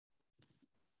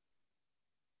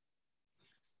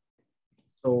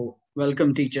So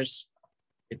welcome teachers.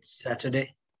 It's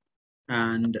Saturday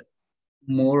and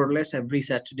more or less every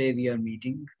Saturday we are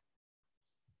meeting.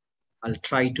 I'll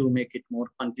try to make it more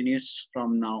continuous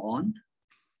from now on.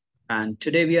 And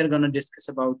today we are going to discuss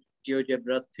about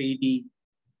GeoGebra 3D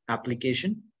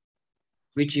application,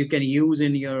 which you can use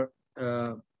in your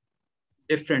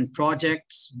different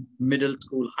projects, middle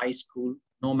school, high school,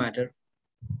 no matter.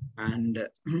 And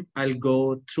I'll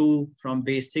go through from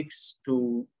basics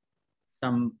to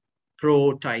some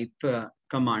pro type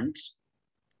commands.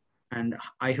 And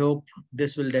I hope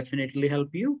this will definitely help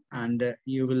you and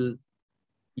you will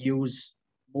use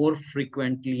more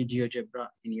frequently GeoGebra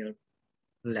in your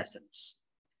lessons.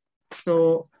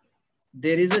 So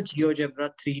there is a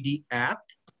GeoGebra 3D app.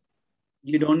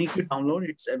 You don't need to download,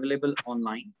 it's available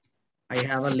online. I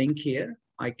have a link here.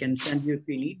 I can send you if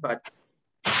you need, but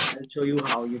I'll show you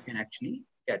how you can actually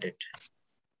get it.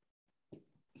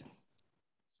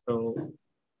 So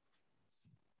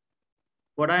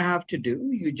what I have to do,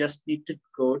 you just need to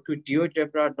go to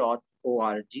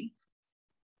geogebra.org.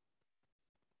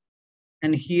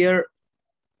 And here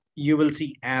you will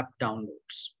see app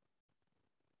downloads.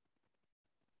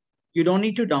 You don't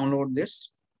need to download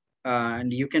this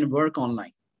and you can work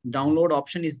online. Download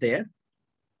option is there,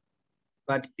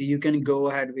 but you can go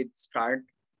ahead with start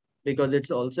because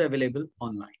it's also available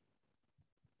online.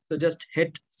 So just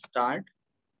hit start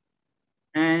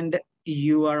and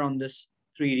you are on this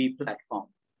 3D platform.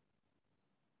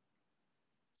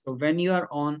 So when you are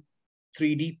on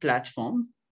 3D platform,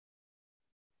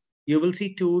 you will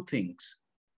see two things.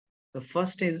 The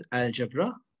first is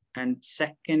algebra and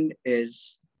second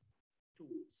is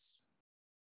tools.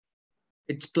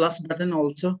 It's plus button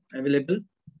also available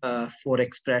for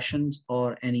expressions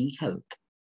or any help.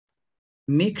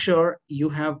 Make sure you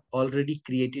have already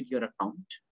created your account.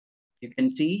 You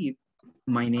can see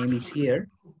my name is here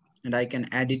and I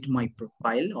can edit my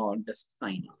profile or just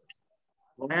sign out.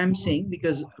 What I'm saying,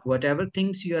 because whatever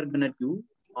things you are going to do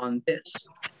on this,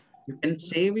 you can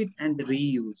save it and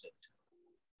reuse it.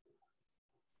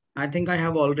 I think I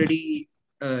have already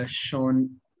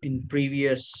shown in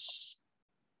previous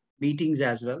meetings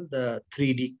as well, the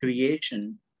 3D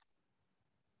creation.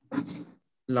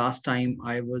 Last time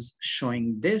I was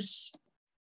showing this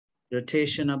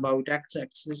rotation about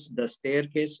x-axis, the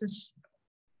staircases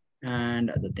and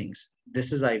other things.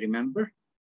 This is, I remember,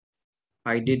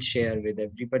 I did share with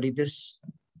everybody this.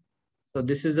 So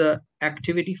this is a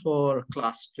activity for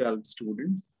class 12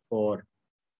 students, for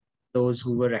those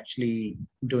who were actually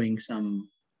doing some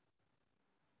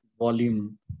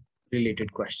volume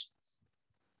related questions.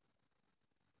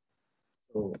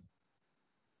 So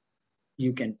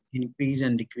you can increase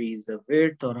and decrease the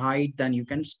width or height, then you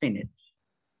can spin it.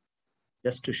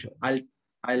 Just to show,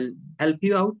 I'll help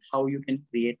you out how you can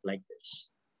create like this.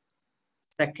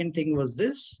 Second thing was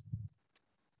this.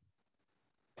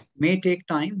 May take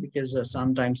time because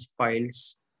sometimes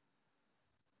files,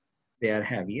 they are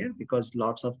heavier because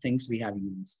lots of things we have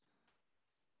used.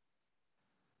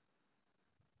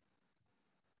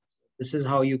 This is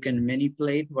how you can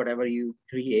manipulate whatever you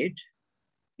create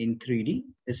in 3D.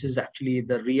 This is actually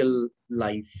the real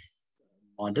life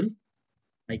model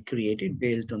I created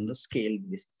based on the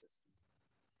scale-based system.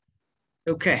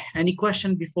 Okay, any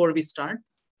question before we start?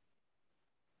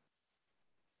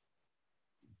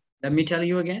 Let me tell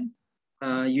you again,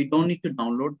 you don't need to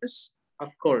download this.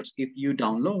 Of course, if you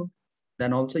download,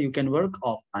 then also you can work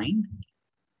offline.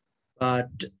 But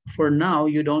for now,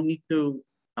 you don't need to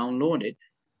download it.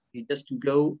 You just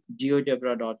go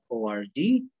geogebra.org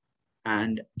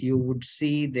and you would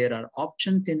see there are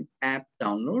options in app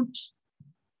downloads,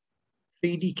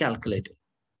 3D calculator.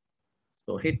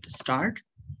 So hit start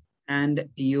and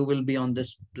you will be on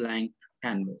this blank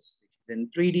canvas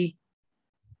in 3D.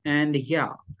 And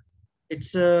yeah,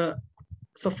 it's a,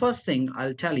 so first thing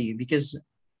I'll tell you, because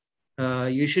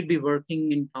you should be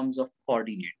working in terms of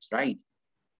coordinates, right?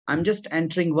 I'm just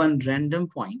entering one random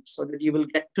point so that you will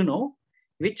get to know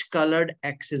which colored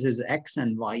axis is X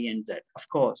and Y and Z. Of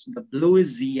course, the blue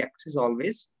is Z axis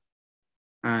always.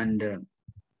 And,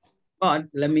 but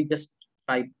let me just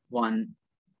type one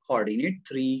coordinate,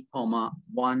 3,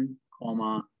 1,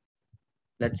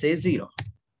 let's say 0.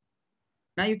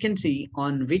 Now you can see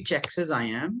on which axis I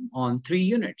am on 3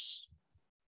 units.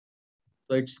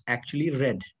 So it's actually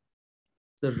red.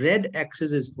 The red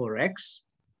axis is for X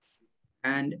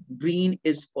and green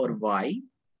is for Y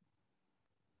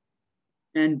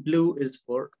and blue is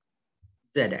for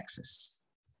Z axis.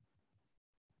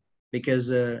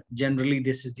 Because generally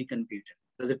this is the confusion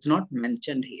because it's not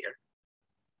mentioned here.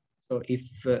 So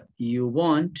if you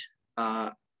want,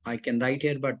 I can write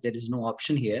here, but there is no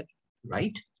option here,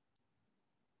 right?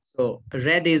 So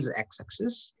red is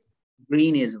x-axis,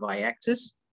 green is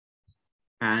y-axis,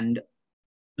 and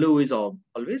blue is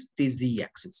always the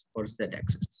z-axis or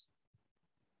z-axis.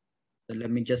 So let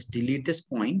me just delete this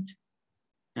point,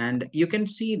 and you can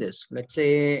see this. Let's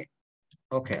say,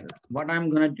 okay, what I'm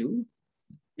gonna do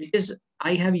is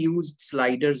I have used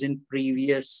sliders in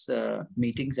previous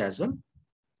meetings as well.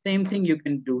 Same thing you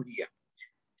can do here.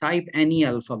 Type any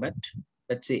alphabet.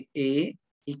 Let's say A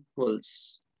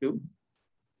equals 2,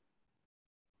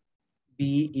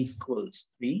 B equals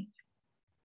 3,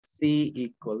 C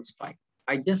equals 5.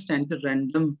 I just enter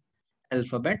random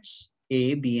alphabets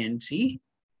A, B, and C.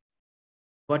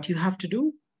 What you have to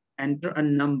do, enter a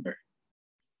number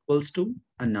equals to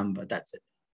a number. That's it.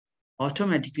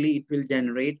 Automatically, it will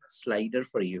generate a slider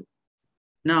for you.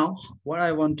 Now, what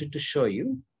I wanted to show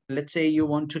you, let's say you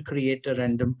want to create a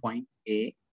random point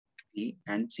A, B,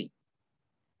 and C.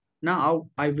 Now,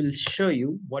 I will show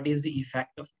you what is the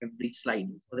effect of every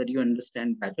slider so that you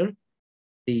understand better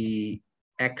the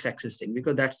x-axis thing,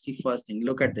 because that's the first thing.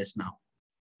 Look at this now.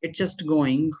 It's just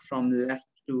going from left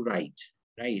to right,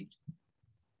 right?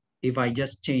 If I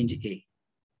just change A,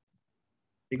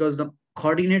 because the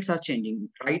coordinates are changing.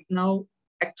 Right now,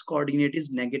 x coordinate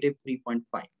is negative 3.5.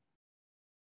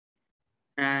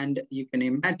 And you can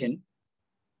imagine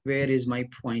where is my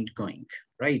point going,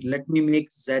 right? Let me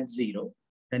make Z 0,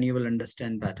 then you will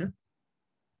understand better.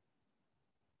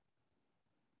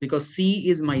 Because C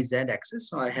is my Z axis,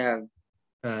 so I have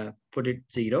put it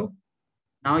 0.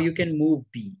 Now you can move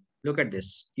B. Look at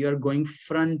this. You are going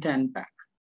front and back,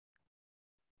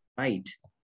 right?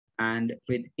 And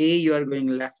with A, you are going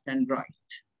left and right.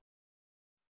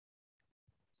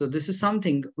 So this is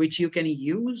something which you can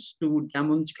use to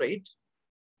demonstrate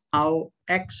how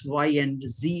X, Y, and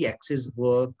Z axis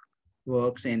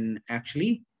works in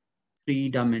actually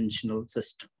three-dimensional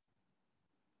system.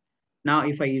 Now,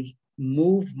 if I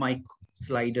move my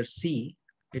slider C,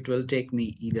 it will take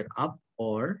me either up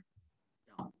or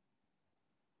down.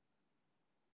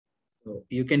 So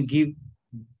you can give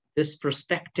this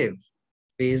perspective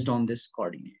based on this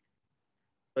coordinate.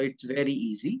 So it's very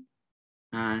easy,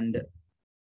 and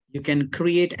you can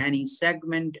create any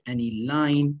segment, any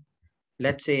line.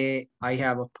 Let's say I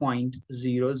have a point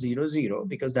 0, 0, 0,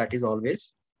 because that is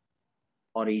always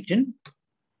origin.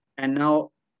 And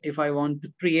now if I want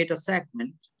to create a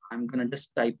segment, I'm gonna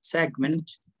just type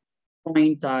segment,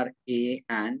 points are A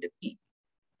and B.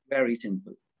 Very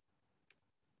simple.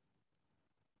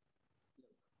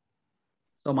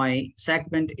 So my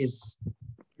segment is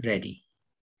ready.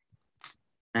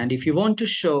 And if you want to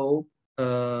show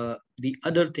the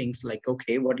other things like,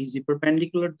 okay, what is the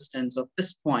perpendicular distance of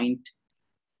this point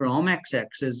from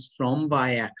x-axis, from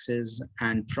y-axis,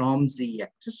 and from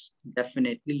z-axis,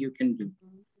 definitely you can do.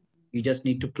 You just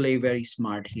need to play very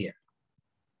smart here.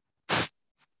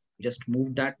 Just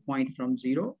move that point from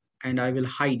 0, and I will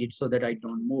hide it so that I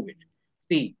don't move it.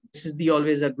 See, this is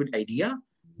always a good idea.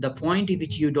 The point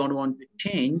which you don't want to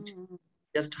change,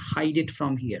 just hide it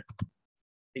from here.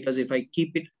 Because if I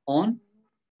keep it on,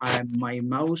 my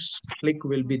mouse click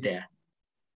will be there.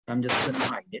 I'm just going to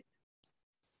hide it.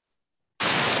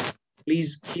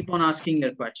 Please keep on asking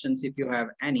your questions if you have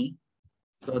any,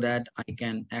 so that I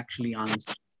can actually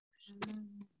answer.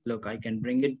 Look, I can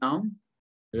bring it down,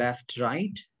 left,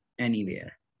 right,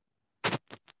 anywhere.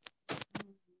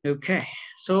 Okay,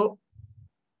 so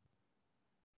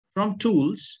from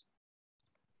tools,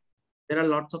 there are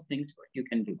lots of things what you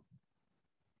can do.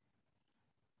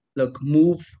 Look,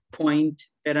 move, point,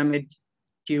 pyramid,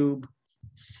 cube,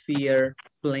 sphere,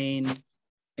 plane,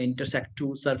 intersect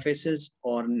two surfaces,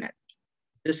 or net.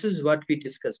 This is what we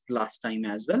discussed last time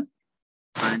as well.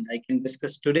 And I can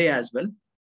discuss today as well.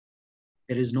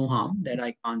 There is no harm that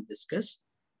I can't discuss.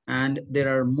 And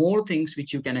there are more things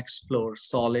which you can explore: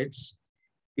 solids,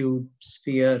 cube,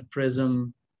 sphere,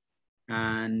 prism,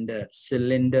 and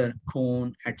cylinder,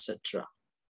 cone, etc.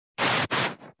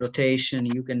 Rotation,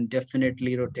 you can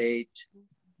definitely rotate.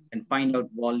 You can find out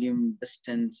volume,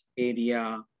 distance,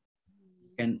 area. You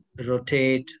can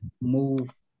rotate, move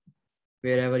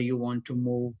wherever you want to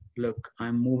move. Look,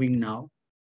 I'm moving now.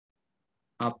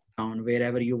 Up, down,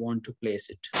 wherever you want to place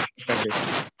it.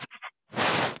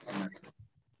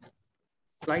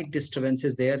 Slight disturbance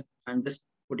is there. I'm just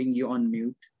putting you on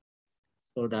mute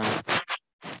so that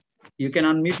you can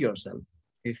unmute yourself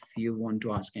if you want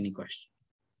to ask any question.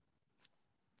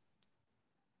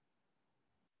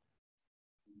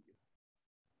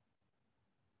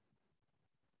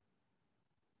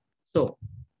 So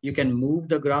you can move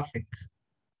the graphic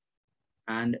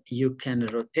and you can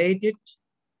rotate it.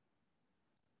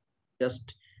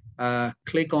 Just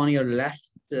click on your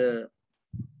left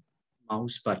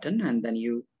mouse button, and then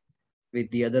you, with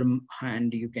the other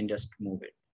hand, you can just move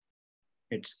it.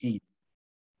 It's easy.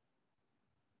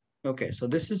 Okay, so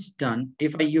this is done.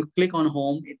 If you click on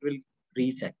home, it will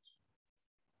reset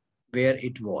where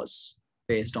it was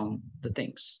based on the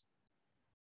things.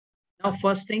 Now,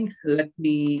 first thing, let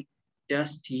me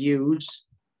just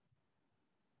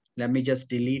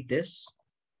delete this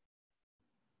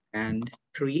and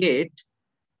create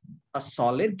a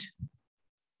solid.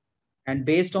 And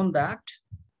based on that,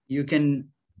 you can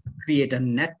create a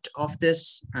net of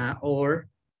this or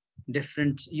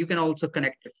different, you can also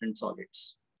connect different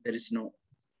solids. There is no.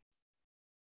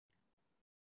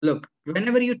 Look,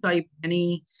 whenever you type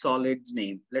any solid's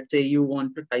name, let's say you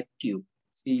want to type cube,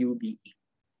 C-U-B-E.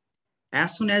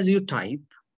 As soon as you type,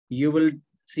 you will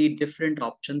see different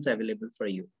options available for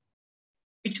you,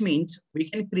 which means we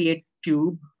can create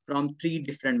cube from 3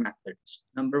 different methods.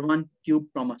 Number 1, cube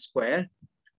from a square,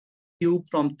 cube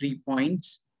from 3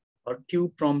 points, or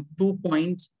cube from 2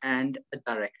 points and a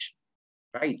direction,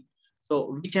 right?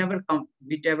 So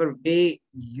whichever way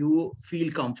you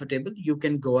feel comfortable, you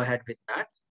can go ahead with that.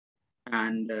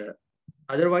 And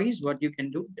otherwise, what you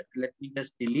can do, let me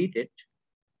just delete it.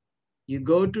 You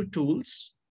go to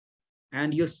tools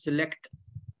and you select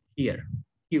here,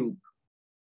 cube,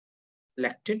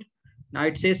 selected. Now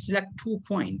it says select 2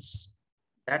 points.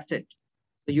 That's it.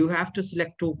 So you have to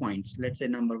select 2 points. Let's say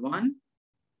number 1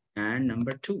 and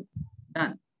number 2.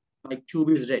 Done. My cube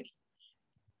is ready.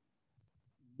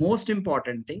 Most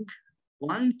important thing,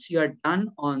 once you are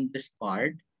done on this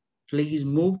part, please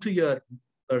move to your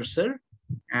cursor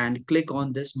and click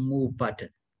on this move button.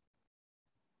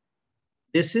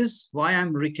 This is why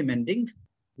I'm recommending.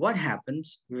 What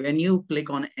happens when you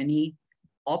click on any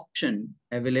option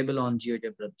available on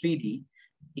GeoGebra 3D,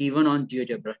 even on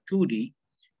GeoGebra 2D,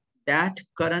 that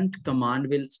current command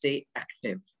will stay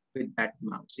active with that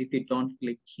mouse if you don't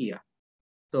click here.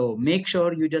 So make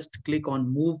sure you just click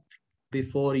on move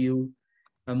before you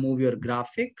move your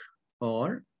graphic,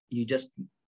 or you just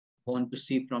want to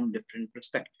see from different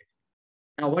perspective.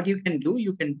 Now what you can do,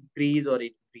 you can decrease or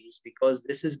increase because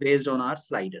this is based on our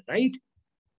slider, right?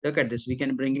 Look at this, we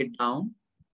can bring it down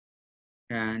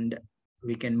and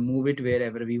we can move it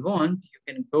wherever we want.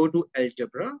 You can go to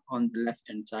algebra on the left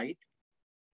hand side.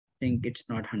 I think it's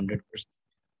not 100%.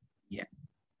 Yeah.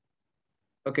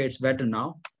 Okay, it's better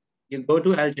now. You go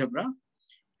to algebra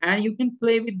and you can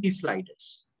play with these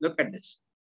sliders. Look at this.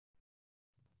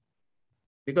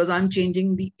 Because I'm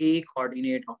changing the A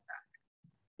coordinate of that.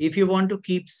 If you want to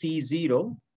keep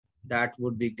C0, that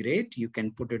would be great. You can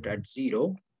put it at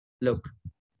 0. Look.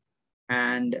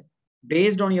 And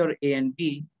based on your A and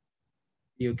B,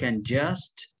 you can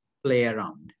just play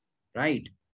around, right?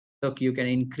 Look, you can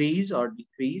increase or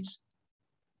decrease.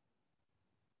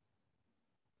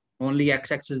 Only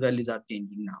x-axis values are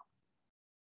changing now.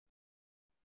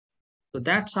 So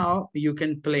that's how you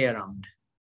can play around.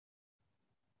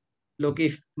 Look,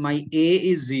 if my A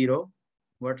is 0,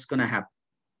 what's going to happen?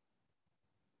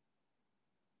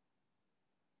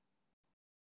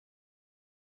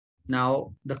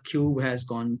 Now the cube has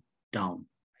gone down,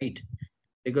 right?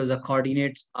 Because the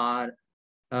coordinates are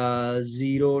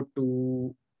 0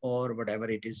 to or whatever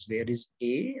it is. Where is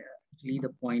A? Actually, the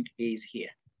point A is here.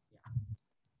 Yeah.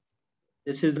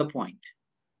 This is the point.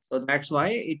 So that's why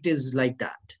it is like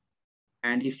that.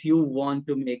 And if you want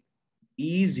to make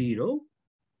B 0,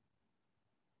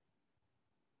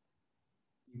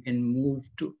 you can move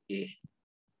to A.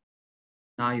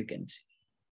 Now you can see.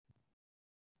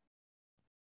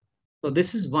 So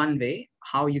this is one way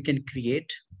how you can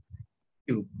create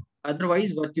cube.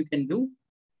 Otherwise, what you can do,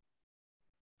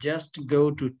 just go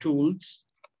to tools,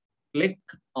 click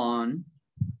on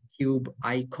cube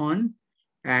icon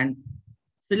and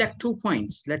select 2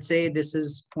 points. Let's say this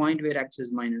is point where x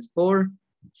is -4,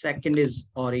 second is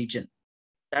origin.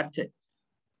 That's it.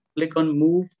 Click on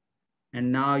move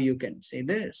and now you can say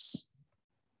this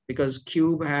because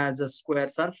cube has a square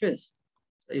surface.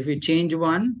 So if you change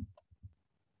one,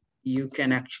 you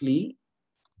can actually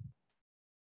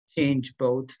change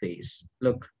both ways.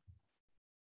 Look,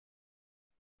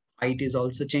 height is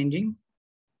also changing.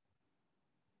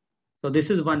 So this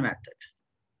is one method.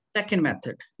 Second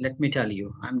method, let me tell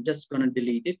you, I'm just going to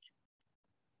delete it.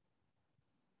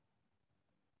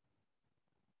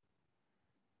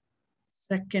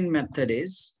 Second method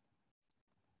is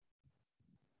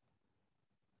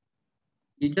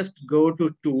you just go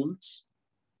to tools,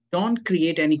 don't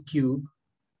create any cube,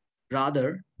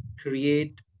 rather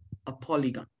create a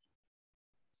polygon.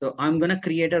 So I'm going to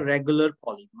create a regular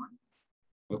polygon.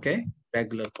 Okay,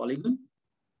 regular polygon.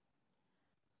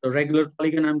 So regular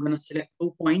polygon, I'm going to select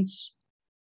 2 points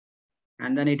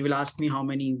And then it will ask me how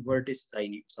many vertices I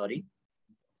need. Sorry,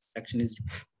 action is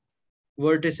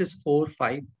vertices 4,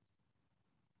 5.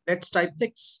 Let's type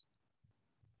 6.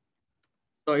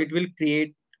 So it will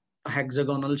create a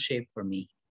hexagonal shape for me,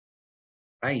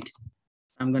 right?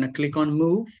 I'm going to click on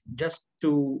move just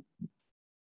to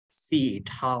see it,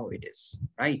 how it is,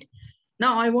 right?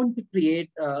 Now I want to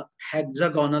create a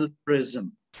hexagonal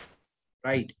prism,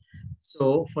 right?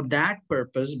 So for that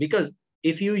purpose, because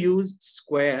if you use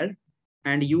square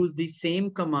and use the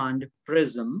same command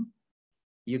prism,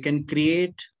 you can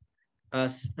create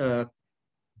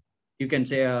you can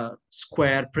say a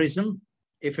square prism.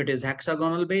 If it is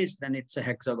hexagonal base, then it's a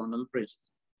hexagonal prism.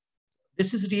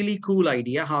 This is really cool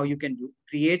idea how you can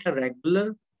create a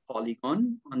regular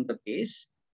polygon on the base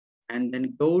and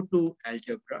then go to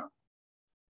algebra,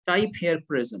 type here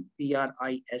prism,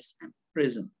 P-R-I-S-M,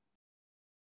 prism.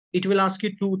 It will ask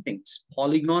you two things,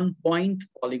 polygon point,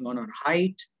 polygon or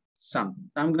height, sum.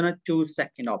 I'm going to choose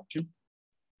second option,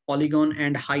 polygon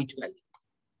and height value.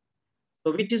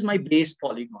 So which is my base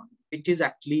polygon, which is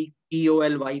actually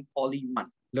POLY poly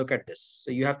 1. Look at this.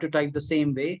 So you have to type the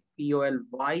same way,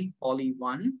 POLY poly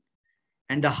 1.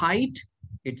 And the height,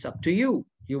 it's up to you.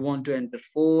 You want to enter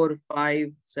 4,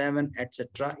 5, 7,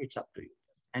 etc. It's up to you.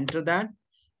 Enter that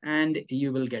and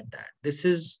you will get that. This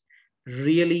is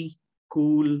really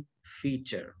cool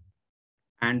feature.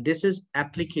 And this is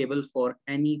applicable for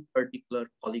any particular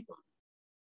polygon.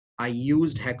 I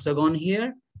used hexagon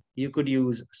here. You could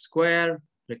use square,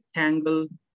 rectangle,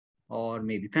 or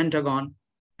maybe pentagon,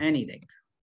 anything.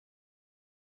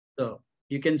 So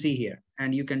you can see here,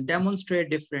 and you can demonstrate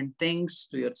different things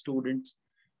to your students.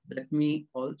 Let me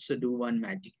also do one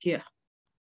magic here.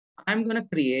 I'm going to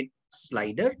create a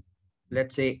slider.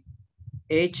 Let's say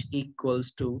h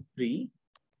equals to 3.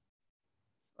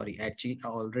 Sorry, actually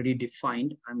already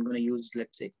defined. I'm going to use,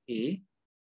 let's say a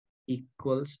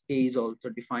equals, a is also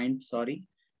defined. Sorry.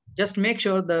 Just make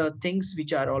sure the things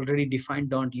which are already defined,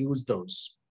 don't use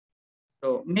those.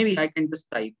 So maybe I can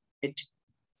just type h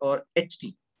or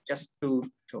ht just to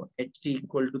show ht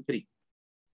equal to 3.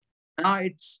 Now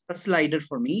it's a slider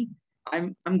for me.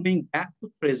 I'm going back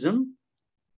to prism,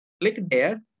 click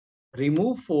there,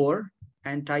 remove 4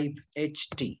 and type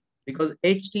ht because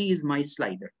ht is my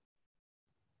slider.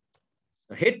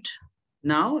 So hit.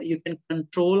 Now you can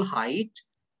control height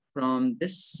from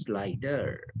this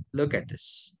slider. Look at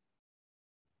this.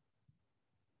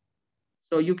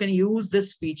 So you can use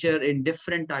this feature in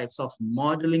different types of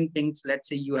modeling things. Let's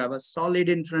say you have a solid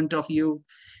in front of you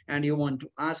and you want to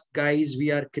ask, guys,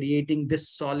 we are creating this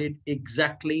solid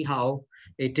exactly how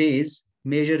it is,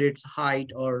 measure its height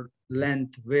or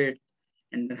length, width,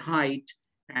 and height,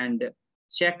 and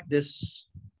check this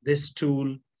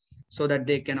tool so that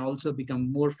they can also become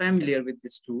more familiar with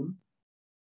this tool,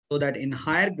 so that in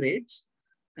higher grades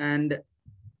and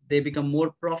they become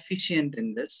more proficient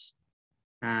in this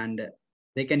and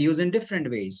they can use in different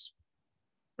ways,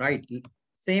 right?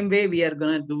 Same way we are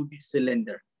going to do the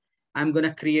cylinder. I'm going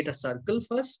to create a circle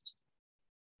first.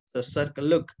 So circle,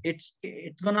 look, it's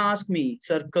going to ask me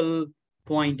circle,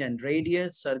 point and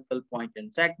radius, circle, point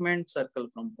and segment, circle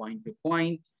from point to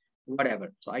point,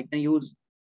 whatever. So I can use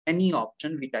any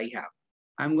option which I have.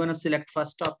 I'm going to select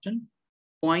first option.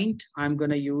 Point, I'm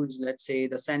going to use, let's say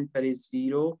the center is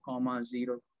 0,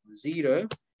 0, 0.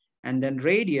 And then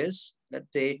radius,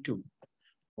 let's say 2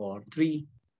 or 3.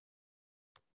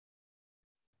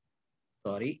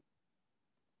 Sorry.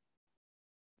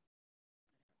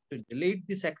 To delete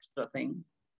this extra thing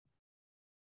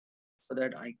so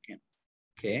that I can,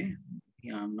 okay.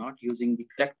 Yeah, I'm not using the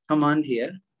correct command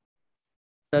here.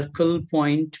 Circle,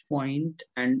 point, point,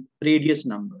 and radius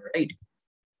number, right?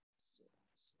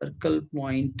 Circle,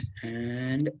 point,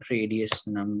 and radius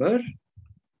number.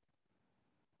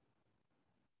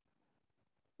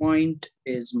 Point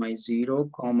is my 0,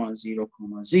 0,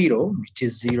 0, which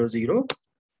is 0, 0.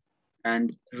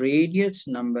 And radius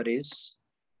number is,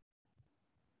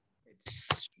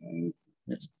 it's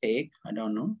mistake. I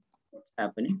don't know what's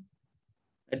happening.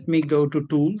 Let me go to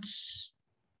tools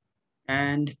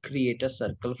and create a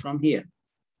circle from here.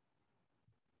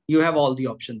 You have all the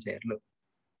options here. Look,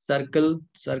 circle,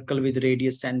 circle with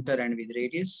radius center and with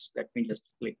radius. Let me just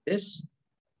click this.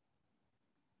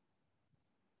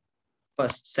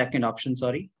 Second option,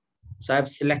 sorry. So I've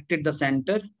selected the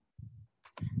center.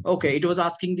 Okay, it was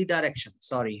asking the direction,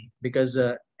 sorry, because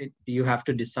you have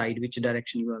to decide which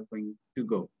direction you are going to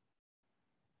go.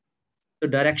 The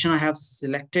direction I have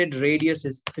selected, radius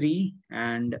is 3,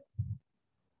 and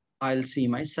I'll see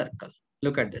my circle.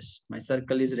 Look at this, my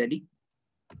circle is ready.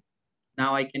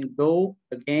 Now I can go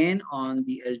again on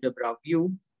the algebra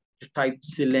view to type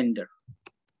cylinder.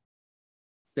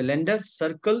 cylinder,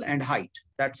 circle, and height.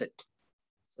 That's it.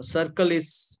 So circle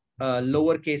is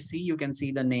lowercase c. You can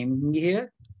see the name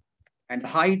here. And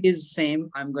height is same.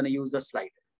 I'm going to use the slider.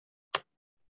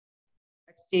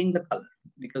 Let's change the color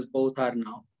because both are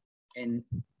now in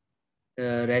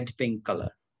red pink color.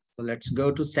 So let's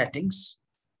go to settings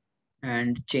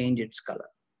and change its color.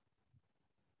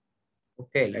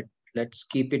 Okay, let's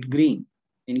keep it green.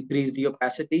 Increase the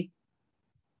opacity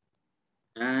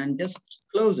and just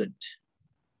close it.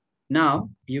 Now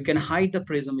you can hide the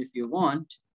prism if you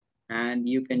want, and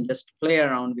you can just play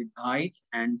around with height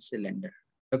and cylinder.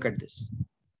 Look at this.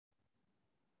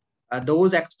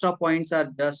 Those extra points are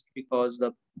just because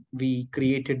we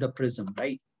created the prism,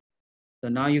 right? So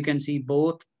now you can see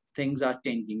both things are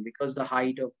changing because the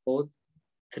height of both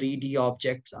 3D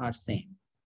objects are same.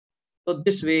 So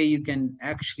this way you can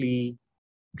actually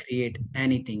create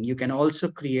anything. You can also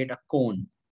create a cone.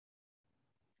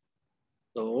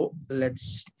 So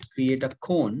let's create a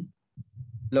cone.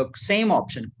 Look, same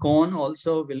option. Cone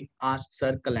also will ask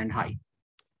circle and height.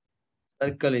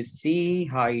 Circle is C,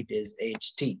 height is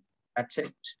HT. That's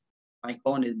it. My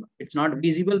cone is, it's not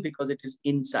visible because it is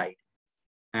inside.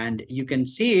 And you can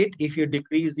see it if you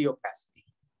decrease the opacity.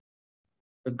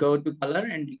 So go to color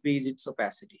and decrease its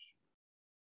opacity.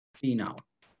 See now,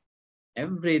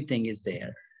 everything is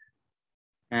there.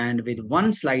 And with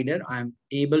one slider, I'm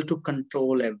able to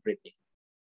control everything.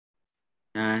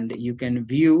 And you can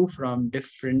view from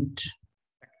different.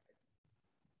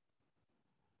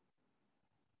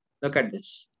 Look at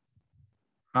this.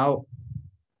 How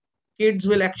kids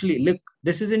will actually look.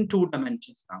 This is in 2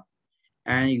 dimensions now.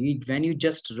 And when you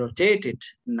just rotate it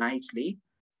nicely,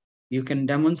 you can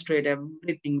demonstrate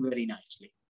everything very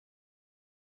nicely.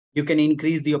 You can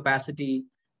increase the opacity.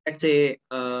 Let's say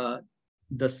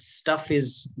the stuff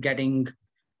is getting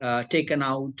taken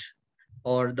out,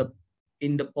 or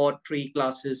in the pottery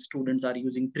classes, students are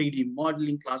using 3D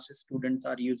modeling classes, students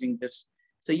are using this.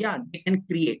 So yeah, they can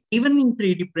create, even in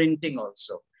 3D printing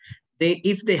also.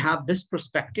 If they have this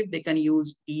perspective, they can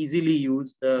easily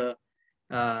use the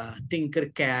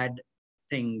Tinkercad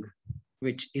thing,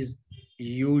 which is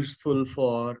useful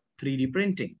for 3D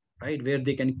printing, right? Where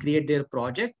they can create their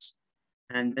projects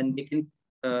and then they can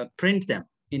print them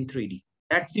in 3D.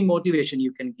 That's the motivation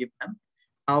you can give them,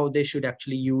 how they should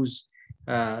actually use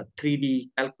 3D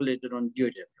calculator on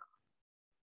GeoGebra.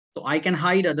 So I can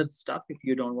hide other stuff if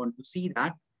you don't want to see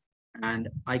that. And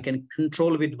I can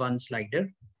control with one slider.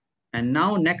 And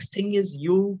now next thing is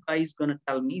you guys gonna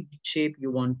tell me which shape you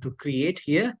want to create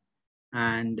here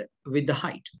and with the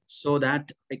height, so that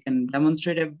I can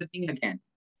demonstrate everything again.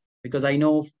 Because I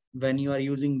know when you are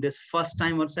using this first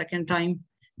time or second time,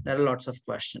 there are lots of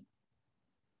questions.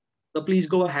 So please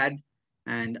go ahead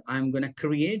and I'm gonna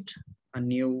create a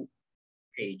new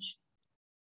page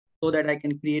so that I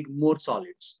can create more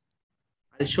solids.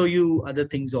 I'll show you other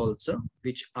things also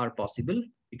which are possible,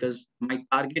 because my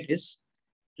target is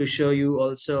to show you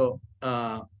also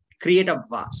create a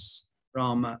vase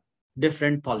from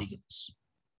different polygons,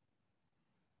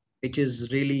 which is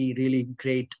really, really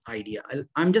great idea.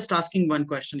 I'm just asking one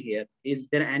question here. Is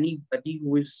there anybody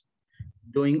who is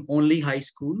doing only high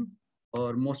school,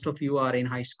 or most of you are in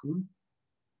high school?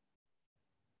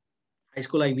 High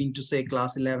school, I mean to say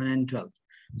class 11 and 12,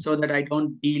 so that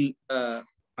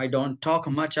I don't talk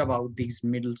much about these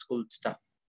middle school stuff.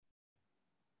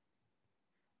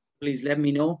 Please let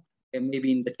me know, and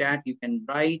maybe in the chat you can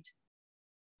write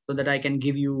so that I can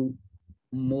give you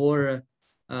more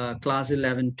class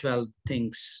 11, 12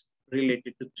 things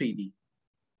related to 3D.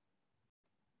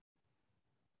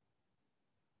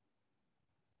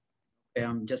 Okay,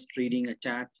 I'm just reading a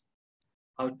chat.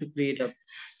 How to create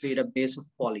a base of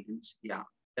polygons. Yeah,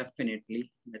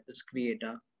 definitely. Let us create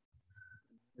a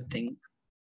thing.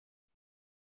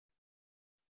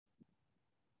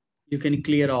 You can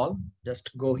clear all.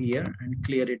 Just go here and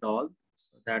clear it all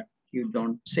so that you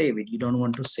don't save it. You don't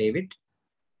want to save it.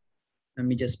 Let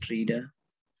me just read a.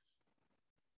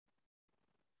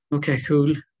 Okay,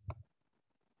 cool.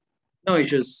 No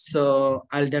issues. So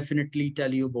I'll definitely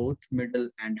tell you both middle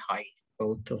and height,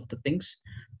 both of the things.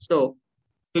 So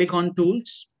click on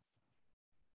tools.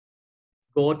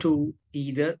 Go to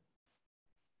either,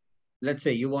 let's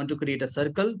say you want to create a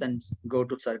circle, then go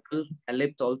to circle.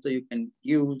 Ellipse also you can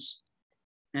use.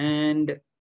 And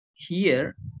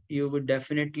here you would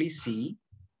definitely see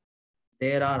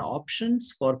there are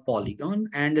options for polygon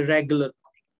and regular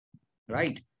polygon,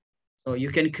 right? So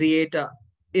you can create a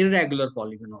irregular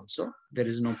polygon also. There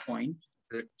is no point.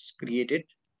 Let's create it.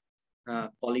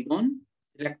 Polygon,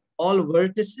 select all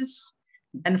vertices,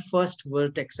 then first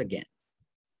vertex again.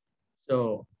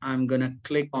 So I'm gonna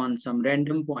click on some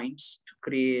random points to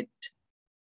create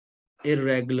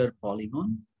irregular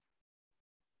polygon.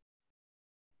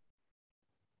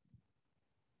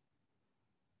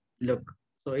 Look,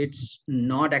 so it's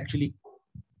not actually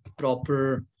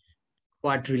proper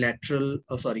quadrilateral,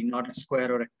 oh sorry, not a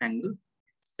square or rectangle,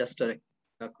 just a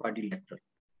quadrilateral.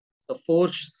 So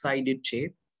four-sided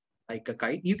shape, like a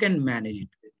kite, you can manage it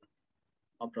with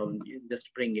no problem. You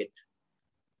just bring it.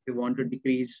 If you want to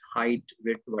decrease height,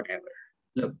 width, whatever.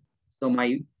 Look, so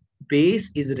my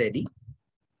base is ready.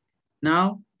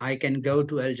 Now I can go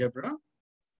to algebra.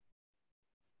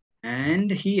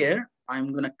 And here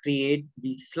I'm going to create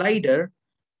the slider,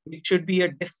 which should be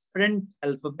a different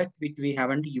alphabet, which we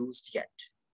haven't used yet.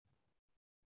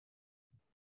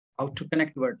 How to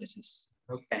connect vertices.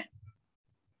 Okay.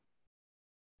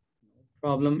 No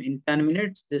problem. In 10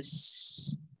 minutes,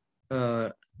 this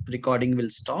recording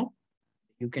will stop.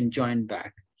 You can join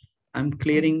back. I'm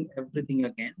clearing everything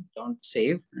again. Don't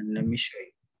save. And let me show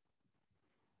you.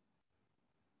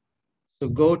 So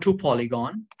go to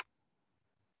polygon.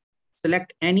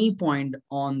 Select any point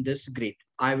on this grid.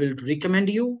 I will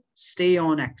recommend you stay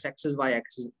on x-axis,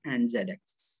 y-axis, and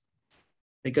z-axis,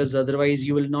 because otherwise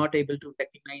you will not able to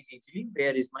recognize easily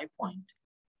where is my point.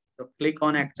 So click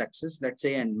on x-axis, let's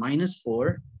say, and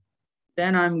 -4.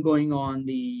 Then I'm going on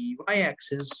the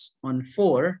y-axis on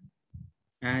 4.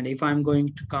 And if I'm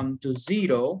going to come to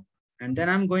 0, and then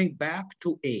I'm going back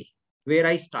to A, where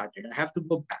I started, I have to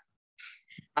go back.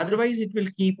 Otherwise, it will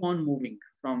keep on moving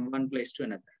from one place to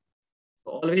another.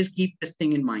 So always keep this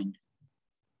thing in mind.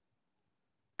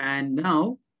 And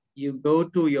now you go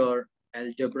to your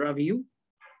algebra view,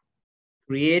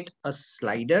 create a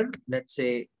slider. Let's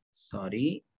say,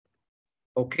 sorry.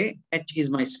 Okay, H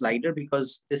is my slider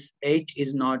because this H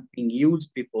is not being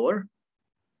used before.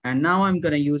 And now I'm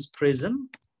going to use prism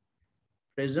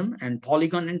and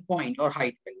polygon and point or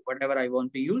height value, whatever I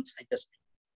want to use. I just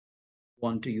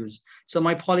want to use. So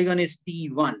my polygon is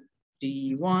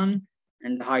T1,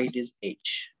 and the height is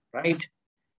H, right?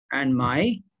 And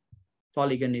my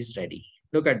polygon is ready.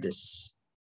 Look at this.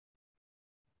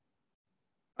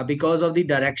 Because of the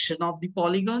direction of the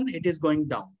polygon, it is going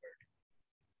downward.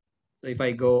 So if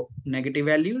I go negative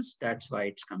values, that's why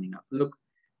it's coming up. Look,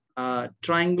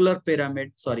 triangular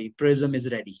pyramid, sorry, prism is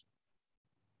ready.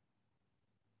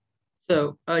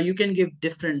 So you can give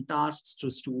different tasks to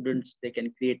students. They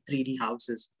can create 3D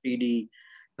houses, 3D,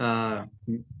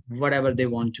 whatever they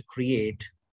want to create.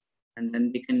 And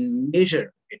then they can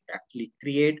measure it, actually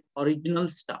create original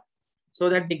stuff, so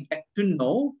that they get to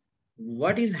know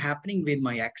what is happening with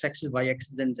my x-axis,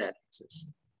 y-axis, and z-axis.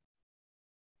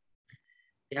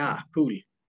 Yeah, cool.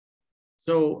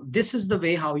 So this is the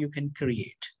way how you can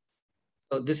create.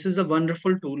 So this is a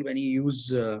wonderful tool when you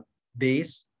use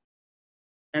base.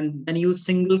 And then use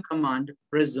single command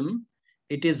prism.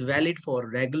 It is valid for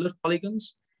regular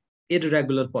polygons,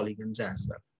 irregular polygons as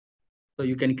well. So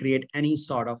you can create any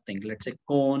sort of thing, let's say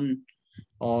cone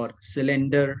or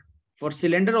cylinder. For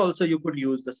cylinder also, you could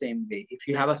use the same way if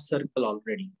you have a circle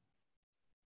already.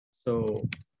 So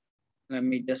let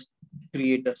me just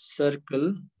create a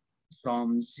circle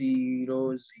from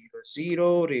 0, 0,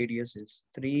 0. Radius is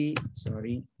 3,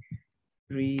 sorry,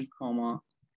 3,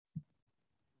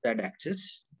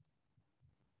 z-axis.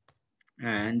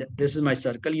 And this is my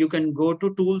circle. You can go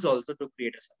to tools also to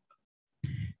create a circle.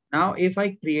 Now, if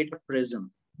I create a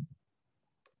prism,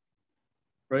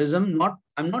 I'm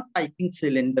not typing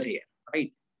cylinder here,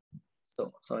 right?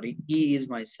 So sorry, E is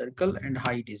my circle and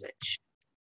height is H.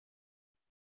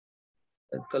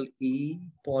 Circle E,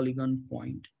 polygon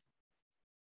point.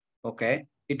 Okay,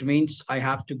 it means I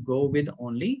have to go with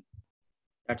only,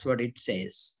 that's what it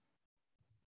says.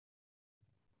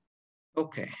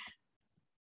 Okay.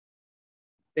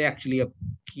 They actually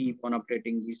keep on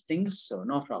updating these things, so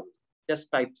no problem.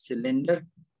 Just type cylinder,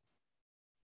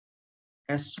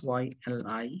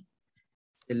 SYLI,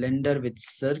 cylinder with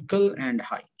circle and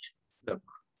height. Look,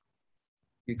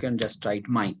 you can just write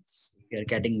minus. You're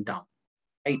getting down,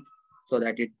 right? So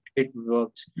that it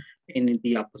works in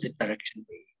the opposite direction.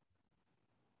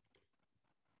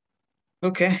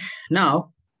 Okay,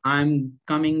 now I'm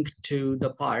coming to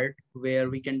the part where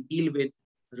we can deal with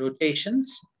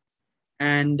rotations.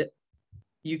 And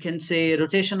you can say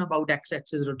rotation about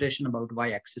x-axis, rotation about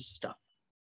y-axis stuff,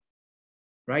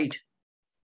 right?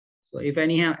 So if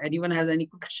anyone has any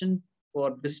question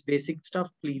for this basic stuff,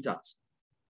 please ask.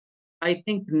 I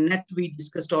think net we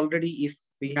discussed already. If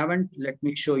we haven't, let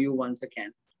me show you once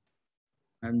again.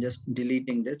 I'm just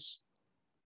deleting this.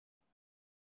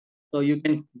 So you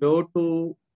can go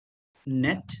to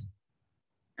net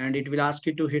and it will ask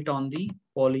you to hit on the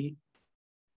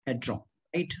polyhedron,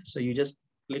 right? So you just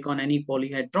click on any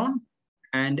polyhedron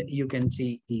and you can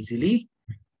see easily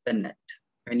the net.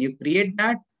 When you create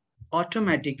that,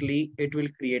 automatically it will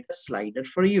create a slider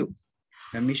for you.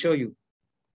 Let me show you.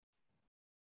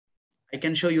 I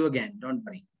can show you again, don't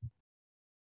worry.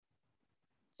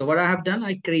 So what I have done,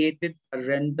 I created a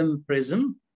random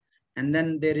prism, and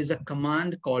then there is a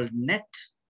command called net.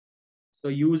 So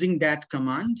using that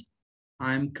command,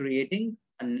 I'm creating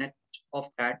a net of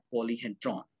that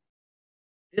polyhedron.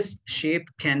 This shape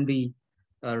can be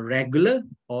regular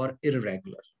or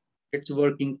irregular. It's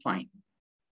working fine.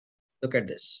 Look at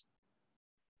this.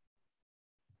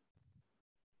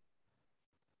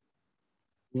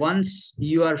 Once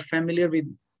you are familiar with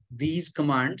these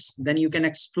commands, then you can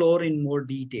explore in more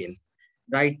detail.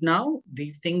 Right now,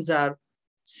 these things are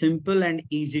simple and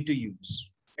easy to use.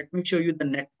 Let me show you the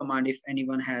net command if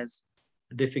anyone has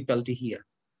difficulty here.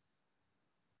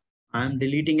 I'm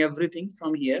deleting everything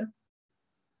from here,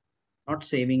 not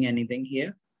saving anything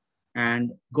here,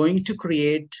 and going to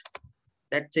create,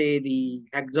 let's say, the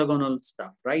hexagonal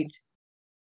stuff, right?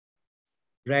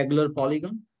 Regular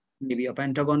polygon, maybe a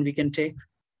pentagon we can take.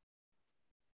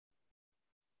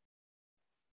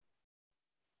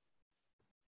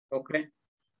 Okay,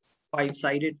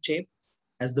 5-sided shape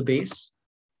as the base.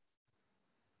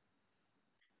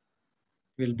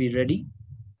 Will be ready.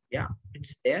 Yeah,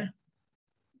 it's there.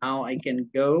 Now I can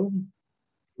go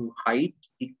to height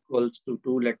equals to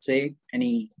 2, let's say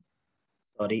any,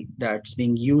 sorry, that's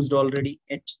being used already,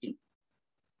 HT.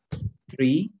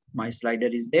 3, my slider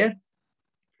is there.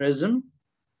 Prism,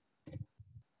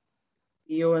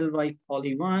 POLY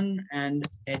poly1 and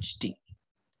HT.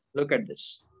 Look at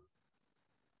this.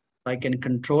 I can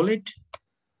control it.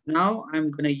 Now I'm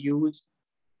going to use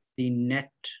the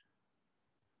net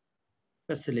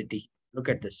facility. Look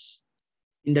at this.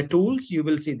 In the tools, you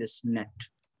will see this net.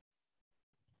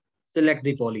 Select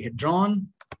the polyhedron,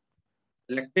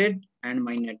 selected, and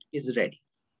my net is ready.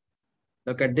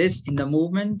 Look at this. In the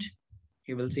movement,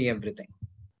 you will see everything.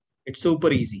 It's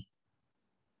super easy.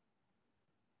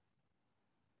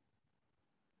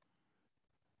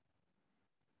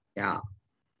 Yeah.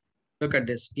 Look at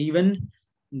this. Even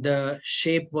the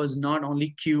shape was not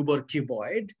only cube or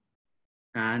cuboid,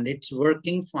 and it's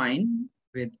working fine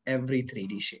with every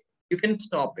 3D shape. You can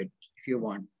stop it if you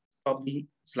want. Stop the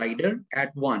slider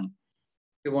at 1 if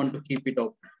you want to keep it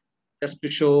open, just to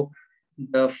show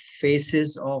the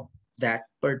faces of that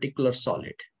particular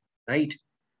solid, right?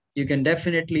 You can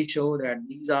definitely show that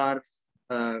these are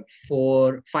 5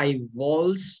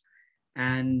 walls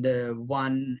and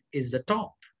 1 is the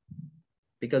top,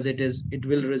 because it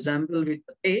will resemble with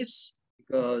the base,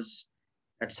 because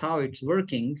that's how it's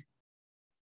working.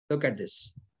 Look at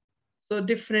this. So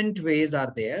different ways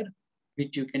are there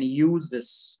which you can use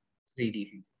this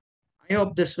 3D view. I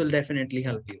hope this will definitely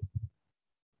help you.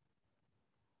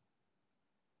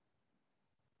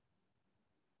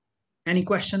 Any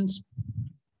questions?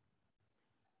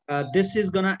 This is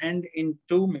gonna end in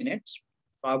 2 minutes.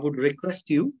 I would request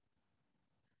you,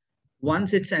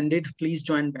 once it's ended, please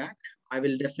join back. I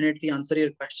will definitely answer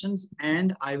your questions,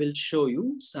 and I will show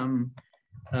you some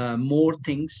more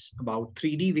things about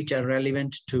 3D which are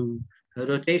relevant to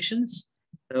rotations,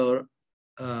 or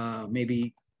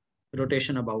maybe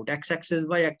rotation about x-axis,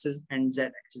 y-axis, and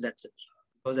z-axis, etc.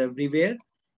 Because everywhere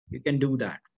you can do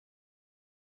that.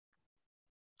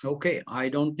 Okay, I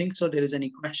don't think so there is any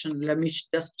question. Let me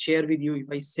just share with you, if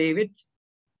I save it,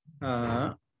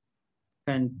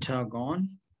 pentagonal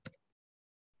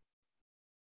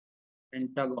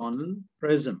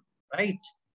prism, right?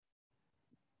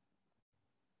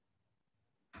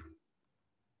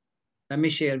 Let me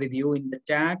share with you in the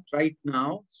chat right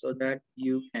now so that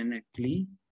you can actually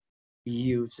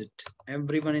use it.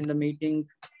 Everyone in the meeting.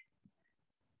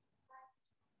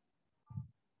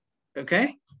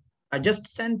 Okay, I just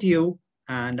sent you,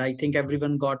 and I think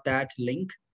everyone got that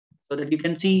link so that you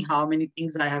can see how many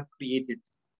things I have created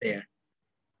there.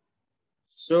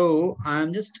 So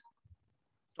I'm just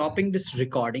stopping this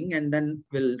recording and then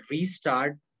we'll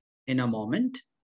restart in a moment.